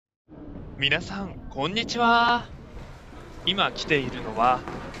皆さん、こんにちは。今来ているのは、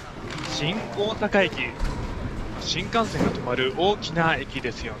新大阪駅。新幹線が止まる大きな駅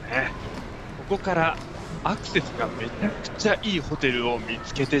ですよね。ここからアクセスがめちゃくちゃいいホテルを見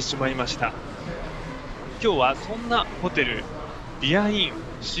つけてしまいました。今日はそんなホテル、ヴィアイン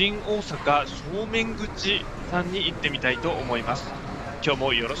新大阪正面口さんに行ってみたいと思います。今日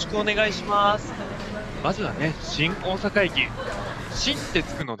もよろしくお願いします。まずはね、新大阪駅。新って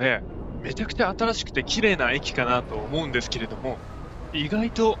つくので、めちゃくちゃ新しくて綺麗な駅かなと思うんですけれども、意外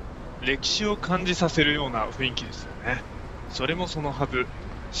と歴史を感じさせるような雰囲気ですよね。それもそのはず、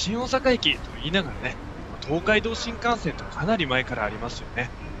新大阪駅と言いながらね、東海道新幹線とかなり前からありますよね。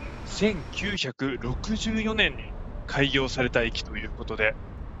1964年に開業された駅ということで、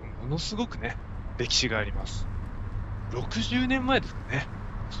ものすごくね、歴史があります。60年前ですかね。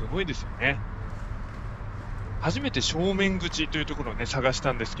すごいですよね。初めて正面口というところをね、探し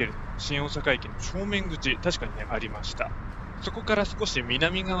たんですけれども、新大阪駅の正面口、確かにね、ありました。そこから少し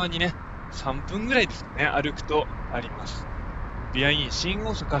南側にね、3分ぐらいですかね、歩くとあります。ヴィアイン新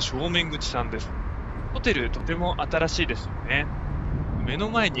大阪正面口さんです。ホテル、とても新しいですよね。目の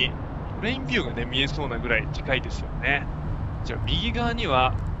前にトレインビューがね、見えそうなぐらい近いですよね。じゃあ、右側に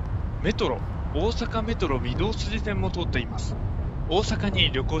は、メトロ、大阪メトロ御堂筋線も通っています。大阪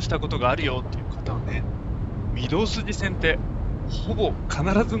に旅行したことがあるよっていう方はね、御堂筋線ってほぼ必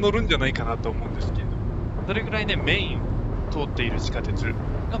ず乗るんじゃないかなと思うんですけれども、それぐらいね、メイン通っている地下鉄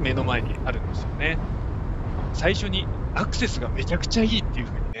が目の前にあるんですよね。最初にアクセスがめちゃくちゃいいっていう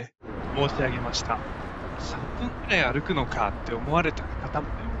風にね、申し上げました。3分くらい歩くのかって思われた方も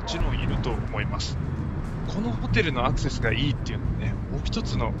ね、もちろんいると思います。このホテルのアクセスがいいっていうのはね、もう一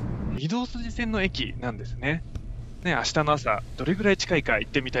つの御堂筋線の駅なんですね。ね、明日の朝、どれぐらい近いか行っ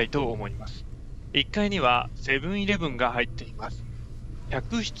てみたいと思います。1階にはセブンイレブンが入っています。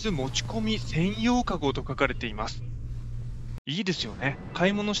客室持ち込み専用カゴと書かれています。いいですよね。買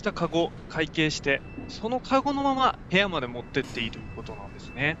い物したカゴ、会計して、そのカゴのまま部屋まで持ってっていいということなんで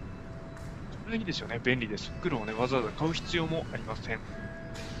すね。それはいいですよね。便利です。袋をね、わざわざ買う必要もありません。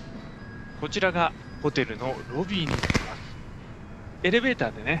こちらがホテルのロビーになります。エレベー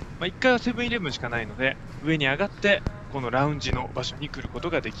ターでね、1階はセブンイレブンしかないので、上に上がって、このラウンジの場所に来ること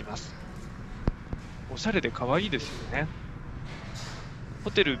ができます。おしゃれで可愛いですよね。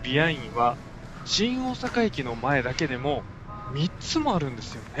ホテルビアインは、新大阪駅の前だけでも3つもあるんで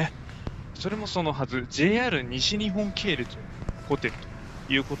すよね。それもそのはず、JR 西日本系列のホテル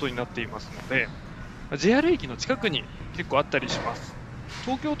ということになっていますので、JR 駅の近くに結構あったりします。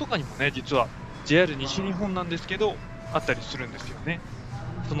東京とかにもね、実は JR 西日本なんですけど、あったりするんですよね。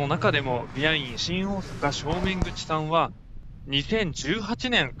その中でも、ビアイン新大阪正面口さんは、2018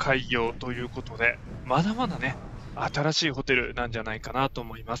年開業ということで、まだまだね、新しいホテルなんじゃないかなと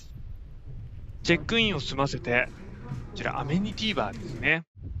思います。チェックインを済ませて、こちらアメニティバーですね。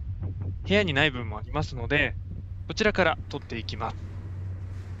部屋にない分もありますので、こちらから取っていきます。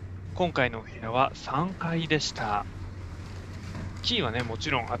今回のお部屋は3階でした。キーはね、も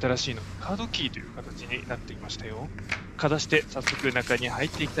ちろん新しいので、カードキーという形になっていましたよ。かざして早速中に入っ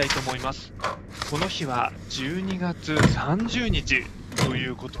ていきたいと思います。この日は12月30日とい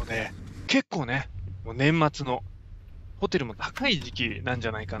うことで、結構ね、もう年末のホテルも高い時期なんじ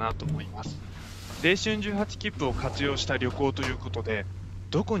ゃないかなと思います。青春18切符を活用した旅行ということで、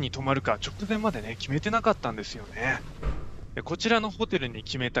どこに泊まるか直前までね、決めてなかったんですよね。でこちらのホテルに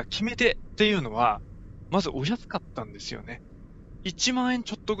決めた決め手っていうのは、まずお安かったんですよね。1万円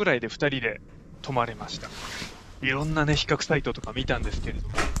ちょっとぐらいで2人で泊まれました。いろんなね、比較サイトとか見たんですけれど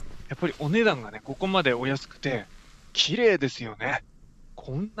も、やっぱりお値段がね、ここまでお安くて、綺麗ですよね。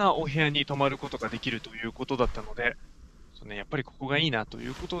こんなお部屋に泊まることができるということだったので、やっぱりここがいいなとい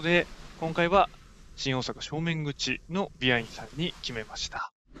うことで、今回は新大阪正面口のビアインさんに決めまし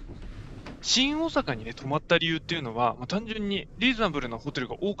た。新大阪にね、泊まった理由っていうのは、単純にリーズナブルなホテル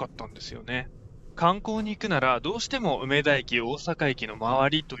が多かったんですよね。観光に行くなら、どうしても梅田駅、大阪駅の周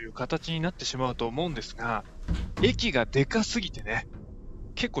りという形になってしまうと思うんですが、駅がでかすぎてね、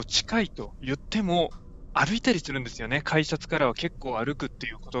結構近いと言っても、歩いたりするんですよね。改札からは結構歩くって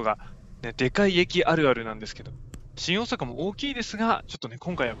いうことが、ね、でかい駅あるあるなんですけど、新大阪も大きいですが、ちょっとね、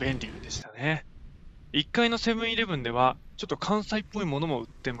今回は便利でしたね。1階のセブンイレブンでは、ちょっと関西っぽいものも売っ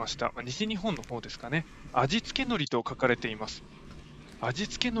てました。西日本の方ですかね。味付け海苔と書かれています。味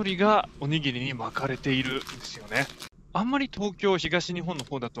付け海苔がおにぎりに巻かれているんですよね。あんまり東京、東日本の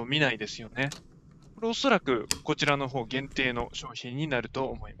方だと見ないですよね。これおそらくこちらの方限定の商品になると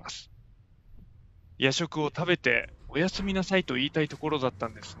思います。夜食を食べておやすみなさいと言いたいところだった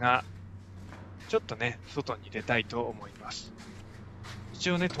んですが、ちょっとね、外に出たいと思います。一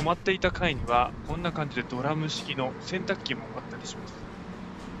応ね、泊まっていた階には、こんな感じでドラム式の洗濯機もあったりします。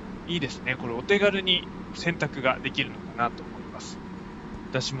いいですね。これお手軽に洗濯ができるのかなと思います。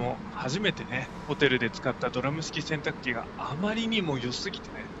私も初めてね、ホテルで使ったドラム式洗濯機があまりにも良すぎて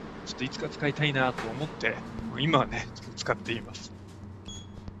ね、ちょっといつか使いたいなと思って、今はね、ちょっと使っています。や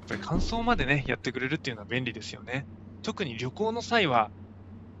っぱり乾燥までね、やってくれるっていうのは便利ですよね。特に旅行の際は、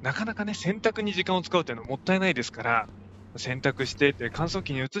なかなかね、洗濯に時間を使うっていうのはもったいないですから、洗濯してって乾燥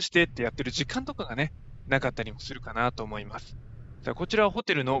機に移してってやってる時間とかがね、なかったりもするかなと思います。さあ、こちらはホ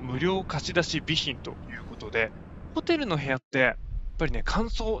テルの無料貸し出し備品ということで、ホテルの部屋ってやっぱりね、乾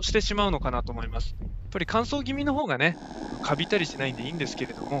燥してしまうのかなと思います。やっぱり乾燥気味の方がね、カビたりしないんでいいんですけ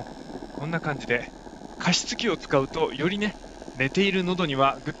れども、こんな感じで加湿器を使うとよりね、寝ている喉に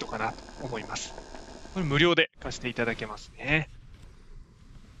はグッドかなと思います。これ無料で貸していただけますね。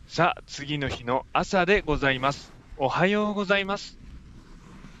さあ、次の日の朝でございます。おはようございます。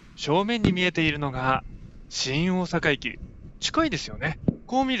正面に見えているのが新大阪駅。近いですよね。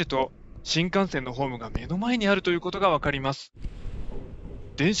こう見ると新幹線のホームが目の前にあるということがわかります。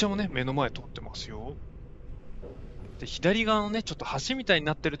電車もね、目の前通ってますよ。で、左側のね、ちょっと橋みたいに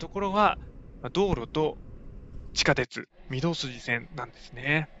なってるところは、道路と地下鉄、御堂筋線なんです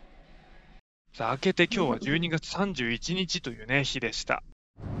ね。さあ、明けて今日は12月31日というね、日でした。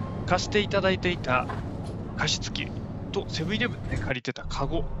貸していただいていた加湿器とセブンイレブンでね、借りてたカ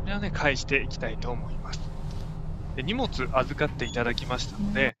ゴ、これはね、返していきたいと思います。で、荷物預かっていただきました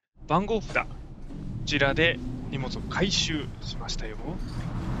ので、番号札、こちらで荷物を回収しましたよ。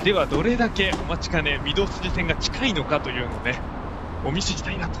では、どれだけお待ちかね、御堂筋線が近いのかというのをね、お見せし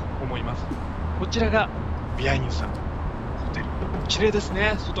たいなと思います。こちらがヴィアインさんホテル。綺麗です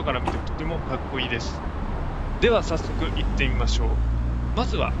ね。外から見てもとてもかっこいいです。では、早速行ってみましょう。ま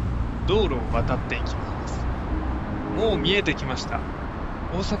ずは、道路を渡っていきます。もう見えてきました。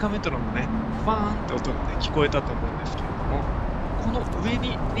大阪メトロのね、ファーンって音がね、聞こえたと思うんですけれども、この上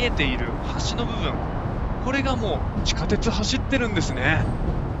に見えている橋の部分、これがもう地下鉄走ってるんですね。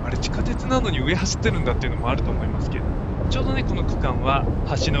あれ、地下鉄なのに上走ってるんだっていうのもあると思いますけど、ちょうどね、この区間は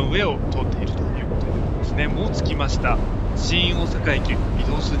橋の上を通っているということですね。もう着きました。新大阪駅、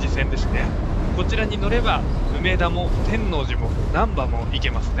御堂筋線ですね。こちらに乗れば、梅田も天王寺も難波も行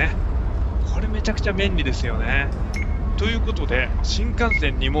けますね。これめちゃくちゃ便利ですよね。ということで、新幹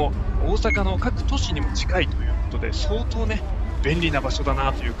線にも大阪の各都市にも近いということで、相当ね、便利な場所だ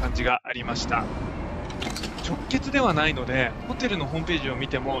なという感じがありました。直結ではないので、ホテルのホームページを見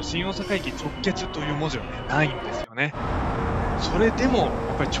ても、新大阪駅直結という文字はね、ないんですよね。それでも、やっ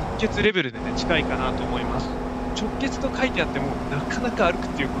ぱり直結レベルでね、近いかなと思います。直結と書いてあっても、なかなか歩くっ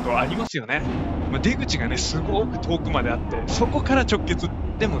ていうことはありますよね。出口がね、すごく遠くまであって、そこから直結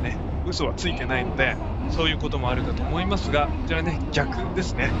でもね、嘘はついてないので、そういうこともあるかと思いますが、こちらね、逆で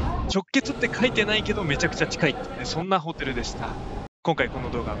すね。直結って書いてないけど、めちゃくちゃ近いっていうね、そんなホテルでした。今回この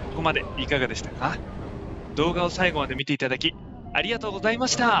動画はここまでいかがでしたか？動画を最後まで見ていただき、ありがとうございま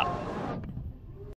した。